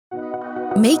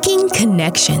Making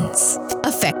connections,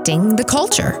 affecting the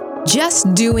culture,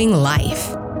 just doing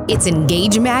life. It's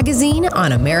Engage Magazine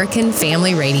on American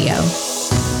Family Radio.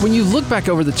 When you look back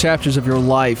over the chapters of your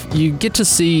life, you get to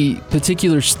see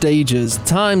particular stages,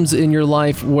 times in your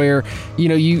life where,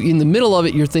 you in the middle of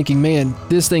it, you're thinking, man,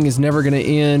 this thing is never going to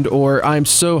end, or I'm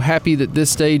so happy that this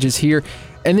stage is here.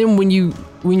 And then when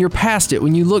you're past it,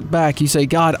 when you look back, you say,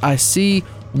 God, I see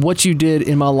what you did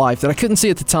in my life that I couldn't see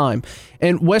at the time.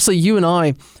 And Wesley, you and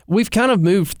I, we've kind of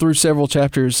moved through several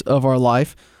chapters of our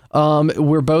life.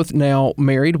 We're both now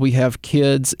married. We have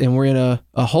kids, and we're in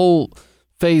a whole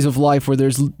phase of life where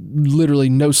there's literally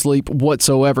no sleep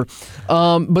whatsoever.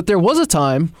 But there was a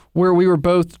time where we were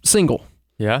both single.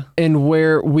 Yeah. And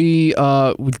where we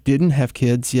didn't have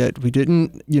kids yet. We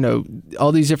didn't,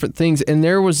 all these different things. And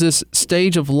there was this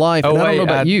stage of life. Oh, and I don't know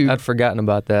about you. I'd forgotten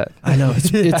about that. I know.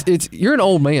 It's you're an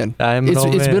old man. I am an old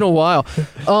man. It's been a while.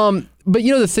 But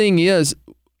the thing is,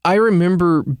 I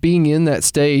remember being in that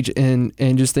stage and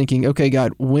just thinking, okay,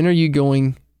 God, when are you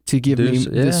going to give me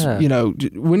this,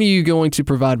 when are you going to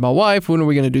provide my wife? When are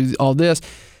we going to do all this?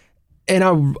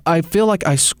 And I feel like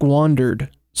I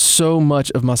squandered so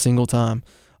much of my single time.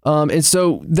 And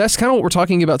so that's kind of what we're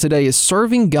talking about today is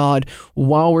serving God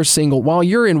while we're single, while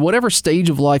you're in whatever stage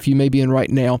of life you may be in right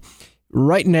now.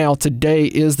 Right now, today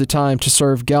is the time to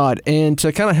serve God. And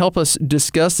to kind of help us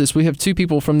discuss this, we have two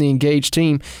people from the Engage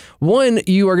team. One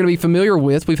you are going to be familiar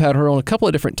with. We've had her on a couple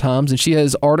of different times, and she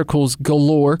has articles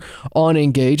galore on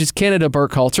Engage. It's Canada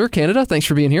Burkhalter. Canada, thanks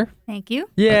for being here. Thank you.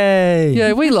 Yay!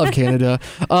 Yeah, we love Canada.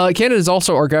 Canada is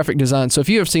also our graphic design. So if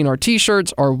you have seen our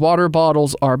T-shirts, our water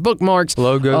bottles, our bookmarks,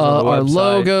 logos on the our website.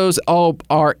 logos, all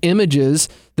our images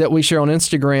that we share on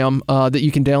Instagram that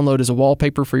you can download as a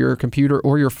wallpaper for your computer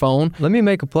or your phone. Let me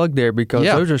make a plug there because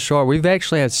those are sharp. We've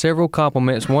actually had several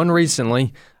compliments. One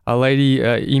recently, a lady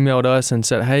emailed us and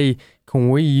said, hey, can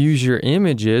we use your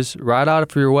images right out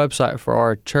of your website for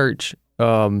our church?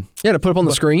 To put up on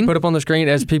the screen? Put up on the screen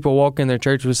as people walk in their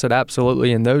church. We said,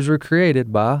 absolutely. And those were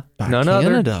created by none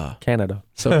Canada. other. Canada.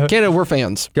 So Canada, we're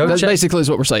fans. That basically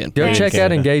is what we're saying. Go check out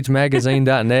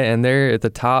engagemagazine.net, and there at the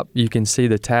top, you can see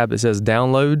the tab that says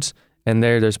downloads. And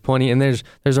there's plenty, and there's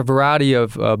a variety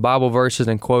of Bible verses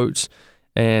and quotes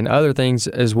and other things,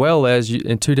 as well as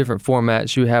in two different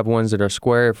formats. You have ones that are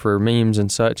square for memes and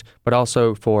such, but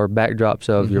also for backdrops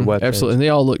of your webpage. Absolutely, and they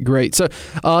all look great. So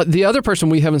the other person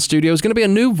we have in studio is going to be a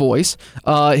new voice.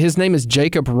 His name is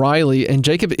Jacob Riley, and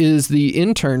Jacob is the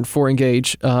intern for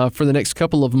Engage for the next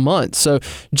couple of months. So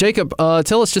Jacob,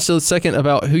 tell us just a second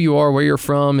about who you are, where you're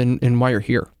from, and why you're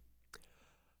here.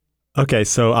 Okay,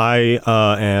 so I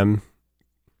am...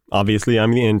 Obviously,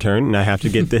 I'm the intern, and I have to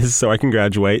get this so I can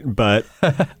graduate, but...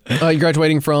 You're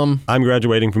graduating from? I'm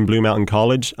graduating from Blue Mountain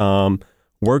College,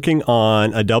 working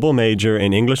on a double major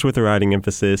in English with a writing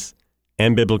emphasis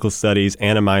and biblical studies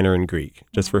and a minor in Greek,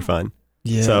 just for fun.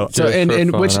 Yeah. So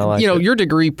and which, your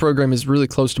degree program is really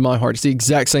close to my heart. It's the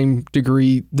exact same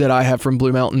degree that I have from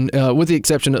Blue Mountain, with the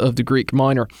exception of the Greek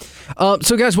minor.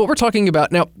 So guys, what we're talking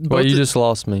about now... Well, you just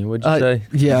lost me. What'd you say?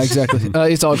 Yeah, exactly.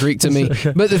 It's all Greek to me.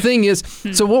 But the thing is,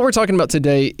 so what we're talking about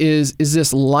today is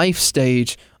this life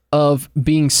stage of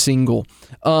being single.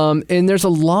 And there's a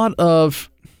lot of,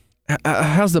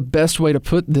 how's the best way to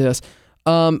put this?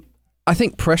 I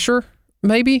think pressure,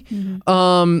 maybe.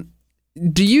 Mm-hmm.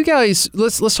 Do you guys,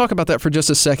 let's talk about that for just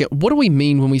a second. What do we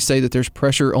mean when we say that there's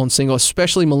pressure on single,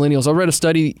 especially millennials? I read a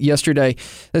study yesterday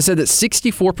that said that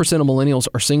 64% of millennials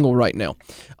are single right now.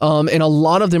 And a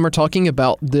lot of them are talking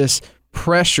about this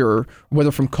pressure,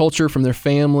 whether from culture, from their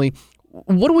family.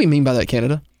 What do we mean by that,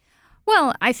 Canada?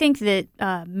 Well, I think that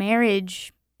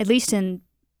marriage, at least in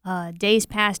days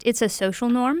past, it's a social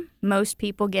norm. Most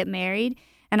people get married.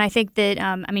 And I think that,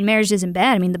 marriage isn't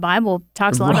bad. I mean, the Bible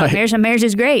talks a lot about marriage, and marriage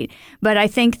is great. But I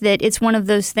think that it's one of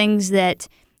those things that,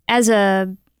 as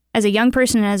a young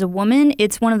person and as a woman,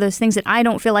 it's one of those things that I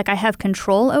don't feel like I have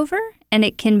control over. And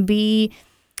it can be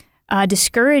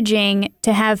discouraging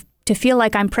to feel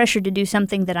like I'm pressured to do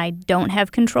something that I don't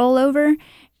have control over.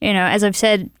 As I've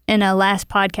said in a last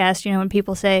podcast, when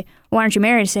people say, why aren't you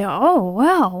married? I say, oh,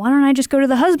 well, why don't I just go to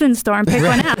the husband store and pick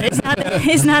one out? It's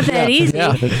not that easy.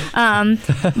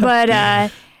 But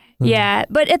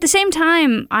at the same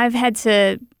time, I've had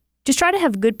to just try to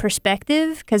have good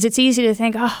perspective, because it's easy to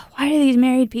think, oh, why do these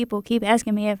married people keep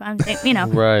asking me if I'm,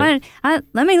 right.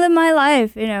 Let me live my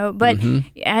life, but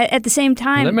at the same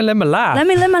time. Let me live my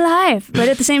life. But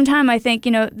at the same time, I think,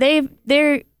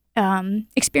 they're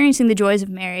experiencing the joys of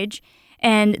marriage,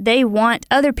 and they want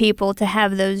other people to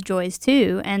have those joys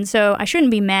too. And so I shouldn't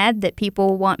be mad that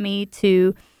people want me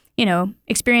to,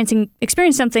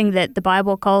 experience something that the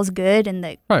Bible calls good and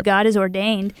that God has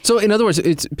ordained. So in other words,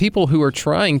 it's people who are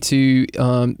trying to,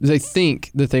 they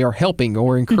think that they are helping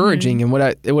or encouraging, and what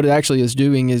it actually is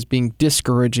doing is being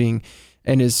discouraging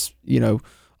and is,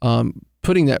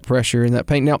 putting that pressure and that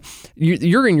pain. Now,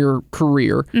 you're in your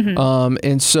career,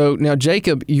 and so now,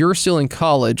 Jacob, you're still in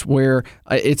college where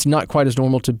it's not quite as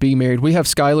normal to be married. We have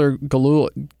Skylar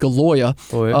Galoya.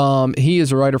 He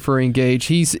is a writer for Engage.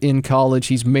 He's in college.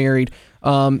 He's married,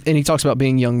 and he talks about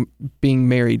being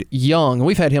married young. And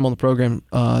we've had him on the program to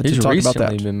talk about that. He's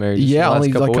recently been married. Yeah,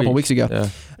 only like a couple weeks ago. Yeah.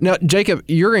 Now, Jacob,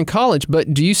 you're in college,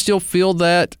 but do you still feel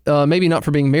that, maybe not for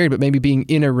being married, but maybe being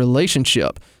in a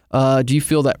relationship, do you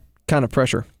feel that kind of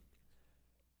pressure?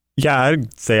 Yeah,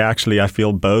 I'd say actually I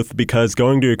feel both, because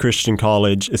going to a Christian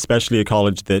college, especially a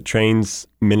college that trains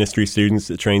ministry students,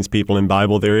 that trains people in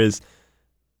Bible, there's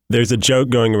a joke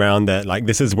going around that like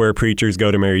this is where preachers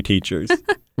go to marry teachers.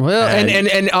 Well,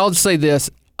 and I'll say this.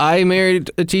 I married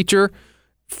a teacher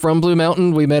from Blue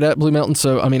Mountain. We met at Blue Mountain,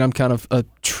 so I mean I'm kind of a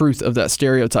truth of that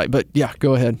stereotype. But yeah,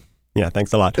 go ahead. Yeah,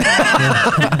 thanks a lot.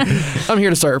 I'm here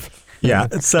to serve. Yeah,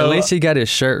 so at least he got his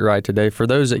shirt right today. For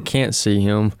those that can't see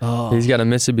him, he's got a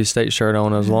Mississippi State shirt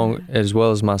on as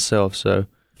well as myself. So,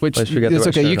 which it's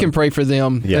okay. You can pray for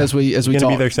them as we talk. Gonna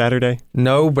be there Saturday?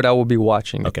 No, but I will be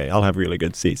watching. Okay, I'll have really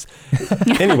good seats.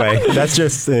 Anyway, that's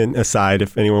just an aside.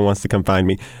 If anyone wants to come find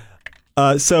me,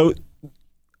 so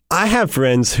I have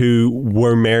friends who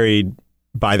were married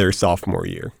by their sophomore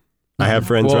year. I have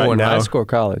friends right in now. High school or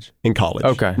college? In college.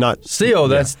 Okay. Not still.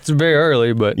 That's very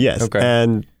early, but yes. Okay.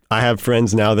 And I have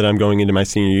friends now that I'm going into my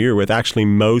senior year with. Actually,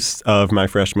 most of my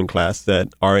freshman class that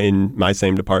are in my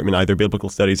same department, either biblical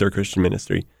studies or Christian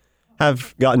ministry,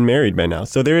 have gotten married by now.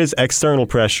 So there is external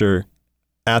pressure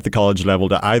at the college level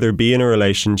to either be in a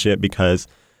relationship because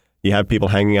you have people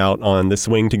hanging out on the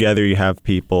swing together. You have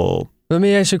people. Let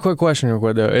me ask you a quick question real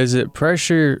quick, though. Is it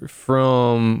pressure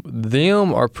from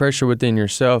them or pressure within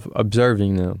yourself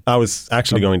observing them? I was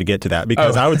actually going to get to that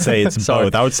because I would say it's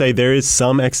both. I would say there is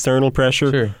some external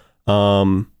pressure.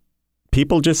 Sure.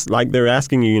 People just like they're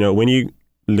asking you, when you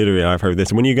literally, I've heard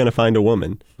this, when are you going to find a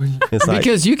woman? It's like,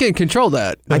 because you can control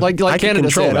that. Like Canada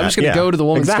said, I'm just going to go to the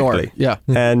woman's store. Yeah.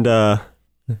 And and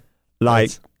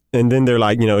then they're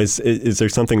like, is there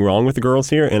something wrong with the girls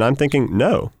here? And I'm thinking,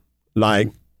 no. Like,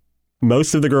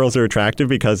 most of the girls are attractive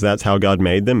because that's how God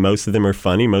made them. Most of them are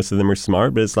funny. Most of them are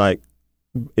smart. But it's like,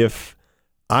 if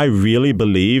I really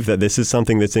believe that this is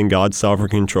something that's in God's sovereign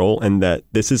control and that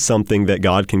this is something that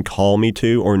God can call me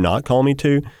to or not call me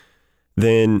to,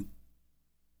 then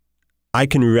I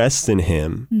can rest in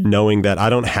Him knowing that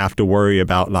I don't have to worry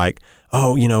about like,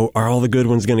 are all the good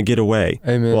ones going to get away?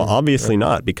 Amen. Well, obviously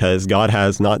not, because God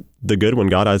has not the good one.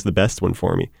 God has the best one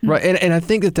for me. Right. And I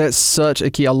think that that's such a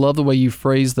key. I love the way you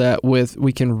phrase that with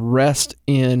we can rest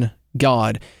in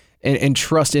God and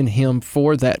trust in Him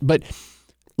for that. But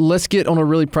let's get on a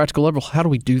really practical level. How do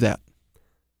we do that?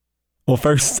 Well,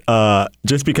 first,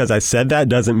 just because I said that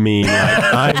doesn't mean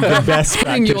like, I'm the best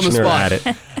practitioner at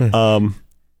it.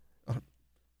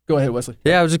 Go ahead, Wesley.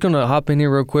 Yeah, I was just going to hop in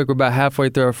here real quick. We're about halfway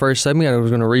through our first segment. I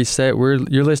was going to reset.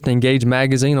 You're listening to Engage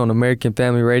Magazine on American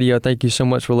Family Radio. Thank you so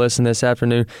much for listening this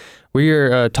afternoon. We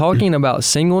are talking about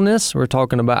singleness. We're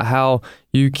talking about how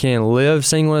you can live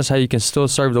singleness, how you can still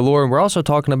serve the Lord. And we're also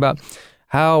talking about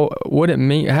how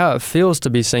it feels to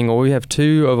be single. We have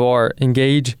two of our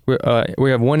Engage.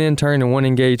 We have one intern and one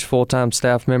Engage full-time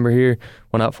staff member here.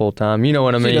 Well, not full-time. You know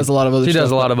what I mean? She does a lot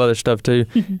of other stuff too.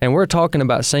 And we're talking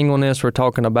about singleness. We're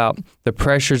talking about the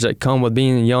pressures that come with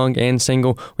being young and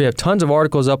single. We have tons of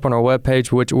articles up on our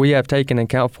webpage, which we have taken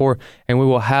account for, and we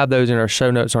will have those in our show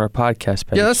notes on our podcast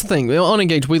page. Yeah, that's the thing. On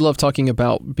Engage, we love talking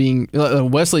about being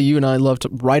Wesley, you and I love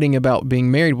writing about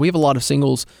being married. We have a lot of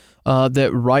singles that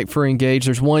write for Engage.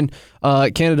 There's one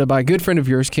Canada by a good friend of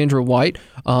yours, Kendra White,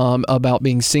 about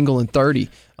being single and 30.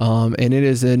 And it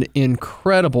is an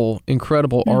incredible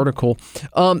article.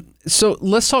 So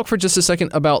let's talk for just a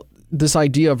second about this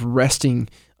idea of resting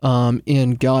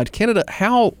in God. Canada,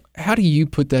 how do you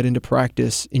put that into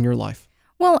practice in your life?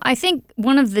 Well, I think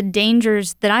one of the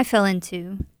dangers that I fell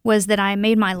into was that I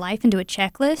made my life into a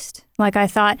checklist. Like I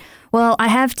thought, well, I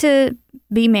have to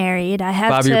be married. I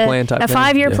have 5-year plan type a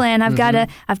 5-year plan. I've got to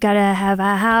have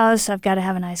a house. I've got to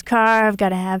have a nice car. I've got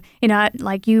to have,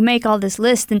 like you make all this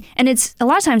list, and it's a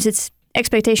lot of times it's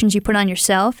expectations you put on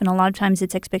yourself, and a lot of times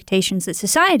it's expectations that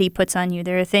society puts on you.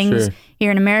 There are things here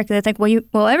in America that think,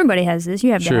 well, everybody has this.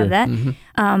 You have to have that.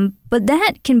 But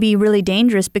that can be really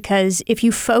dangerous because if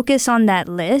you focus on that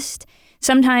list,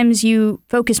 sometimes you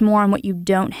focus more on what you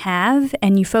don't have,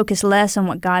 and you focus less on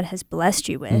what God has blessed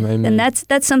you with. Amen. And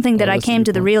that's something that I came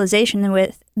to the realization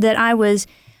with, that I was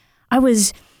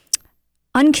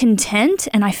uncontent,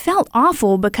 and I felt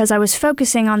awful because I was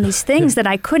focusing on these things that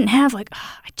I couldn't have, like,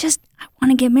 I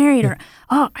want to get married, or,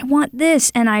 I want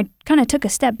this. And I kind of took a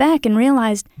step back and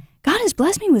realized, God has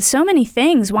blessed me with so many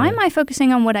things. Why am I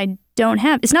focusing on what I don't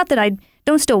have? It's not that I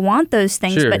don't still want those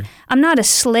things, but I'm not a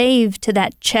slave to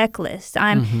that checklist.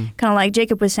 I'm kind of like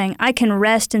Jacob was saying, I can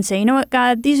rest and say, you know what,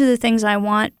 God, these are the things I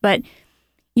want, but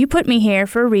you put me here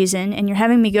for a reason, and you're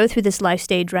having me go through this life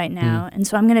stage right now. And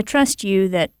so I'm going to trust you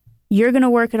that you're going to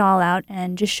work it all out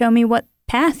and just show me what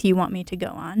path you want me to go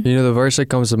on. You know, the verse that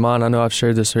comes to mind, I know I've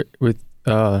shared this with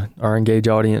our engaged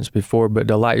audience before, but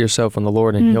delight yourself in the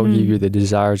Lord, and He'll give you the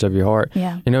desires of your heart.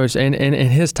 Yeah. You know, it's and in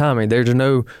His timing, there's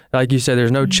no, like you said,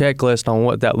 there's no checklist on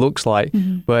what that looks like.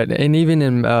 But and even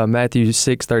in Matthew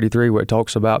 6:33, where it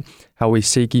talks about how we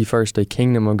seek ye first the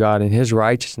kingdom of God and His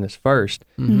righteousness first,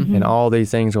 and all these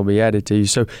things will be added to you.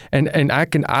 So, and I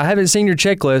haven't seen your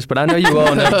checklist, but I know you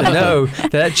well enough to know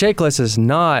that checklist is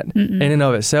not in and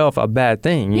of itself a bad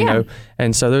thing. You know,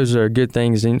 and so those are good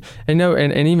things. And you know,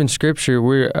 and even Scripture,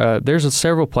 there's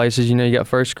several places. You know, you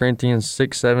got 1 Corinthians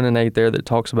 6, 7, and 8 there that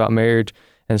talks about marriage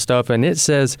and stuff. And it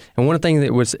says, and one of the things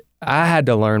that I had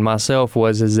to learn myself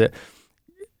is that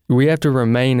we have to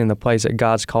remain in the place that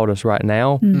God's called us right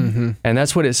now. And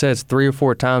that's what it says 3 or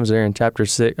 4 times there in chapter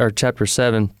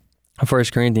 7 of 1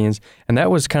 Corinthians. And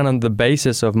that was kind of the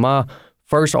basis of my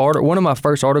first one of my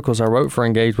first articles I wrote for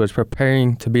Engage was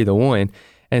preparing to be the one.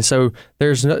 And so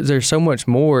there's so much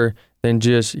more than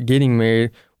just getting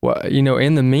married. Well, you know,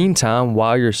 in the meantime,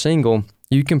 while you're single,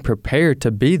 you can prepare to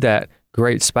be that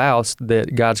great spouse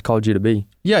that God's called you to be.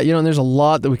 Yeah, you know, and there's a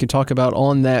lot that we can talk about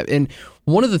on that. And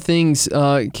one of the things,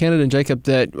 Kenneth and Jacob,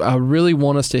 that I really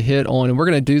want us to hit on, and we're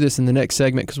going to do this in the next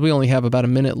segment because we only have about a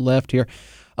minute left here,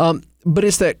 but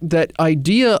it's that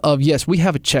idea of, yes, we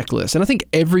have a checklist. And I think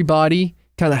everybody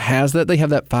kind of has that. They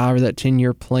have that 5 or that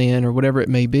 10-year plan or whatever it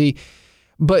may be.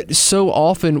 But so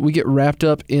often we get wrapped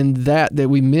up in that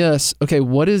we miss, okay,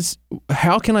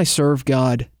 how can I serve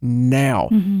God now?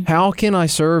 How can I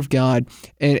serve God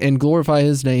and glorify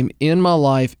His name in my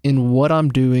life, in what I'm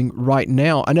doing right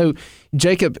now? I know,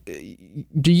 Jacob,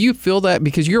 do you feel that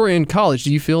because you're in college?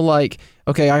 Do you feel like,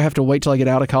 okay, I have to wait till I get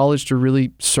out of college to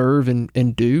really serve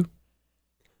and do?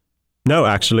 No,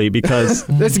 actually, because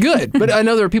that's good. But I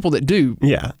know there are people that do.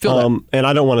 Yeah. Feel that. And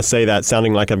I don't want to say that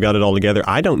sounding like I've got it all together.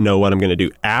 I don't know what I'm going to do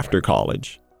after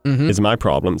college is my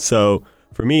problem. So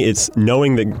for me, it's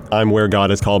knowing that I'm where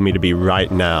God has called me to be right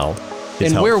now.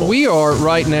 And where we are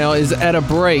right now is at a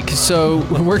break. So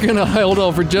we're going to hold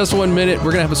on for just 1 minute.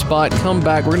 We're going to have a spot, come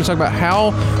back. We're going to talk about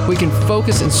how we can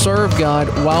focus and serve God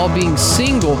while being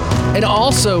single, and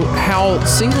also how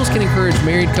singles can encourage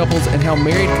married couples, and how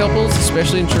married couples,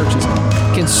 especially in churches,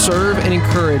 can serve and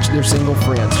encourage their single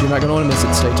friends. You're not going to want to miss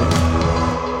it. Stay tuned.